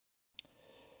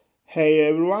Hey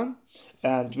everyone,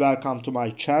 and welcome to my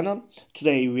channel.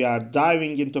 Today we are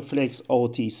diving into Flex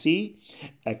OTC,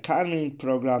 a convenient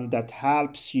program that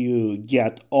helps you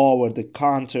get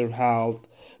over-the-counter health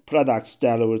products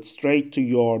delivered straight to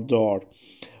your door.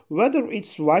 Whether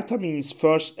it's vitamins,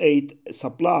 first aid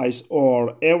supplies,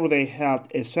 or everyday health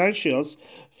essentials,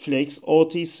 Flex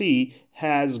OTC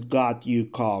has got you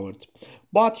covered.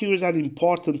 But here's an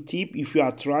important tip: if you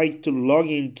are trying to log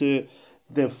into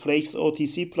the Flex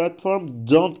OTC platform,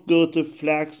 don't go to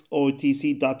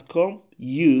flexotc.com,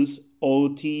 use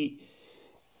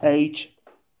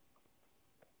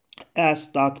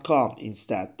OTHS.com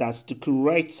instead. That's the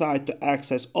correct site to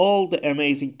access all the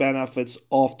amazing benefits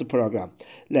of the program.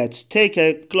 Let's take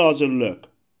a closer look.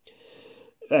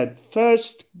 At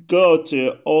first, go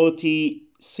to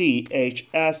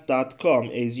OTCHS.com.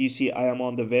 As you see, I am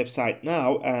on the website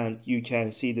now, and you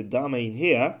can see the domain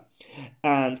here.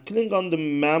 And click on the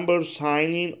member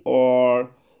sign in or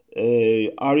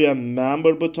area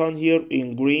member button here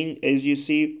in green, as you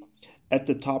see at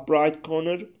the top right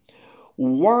corner.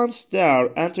 Once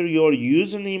there, enter your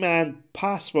username and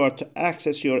password to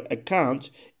access your account.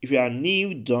 If you are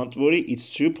new, don't worry, it's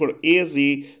super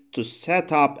easy to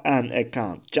set up an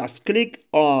account. Just click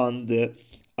on the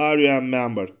area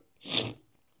member.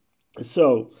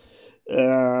 So,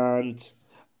 and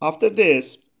after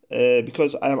this,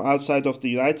 because I am outside of the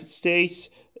United States,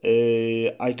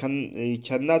 I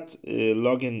cannot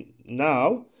log in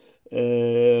now,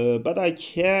 but I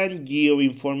can give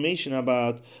information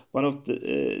about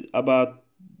about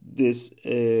this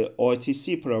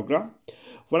OTC program.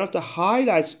 One of the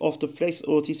highlights of the Flex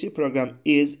OTC program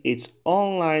is its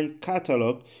online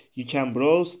catalog. You can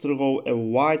browse through a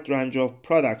wide range of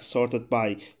products sorted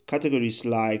by categories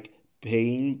like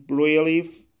pain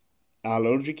relief,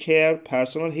 allergy care,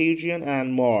 personal hygiene,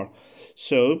 and more.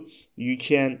 So you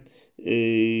can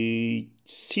see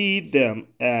them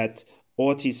at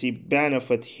OTC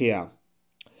benefit here.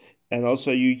 And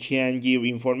also you can give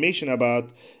information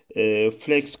about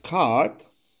Flex card.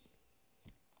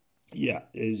 Yeah,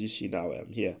 as you see now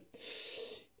I'm here.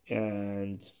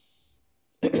 And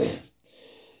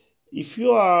if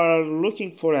you are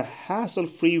looking for a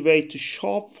hassle-free way to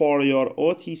shop for your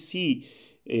OTC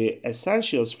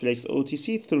essentials, Flex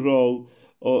OTC through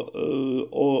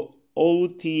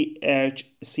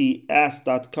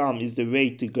OTHCS.com is the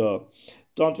way to go.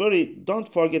 Don't worry,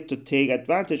 don't forget to take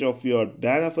advantage of your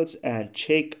benefits and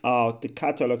check out the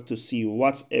catalog to see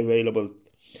what's available.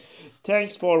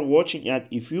 Thanks for watching, and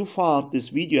if you found this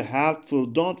video helpful,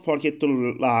 don't forget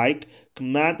to like,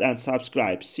 comment, and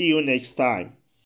subscribe. See you next time.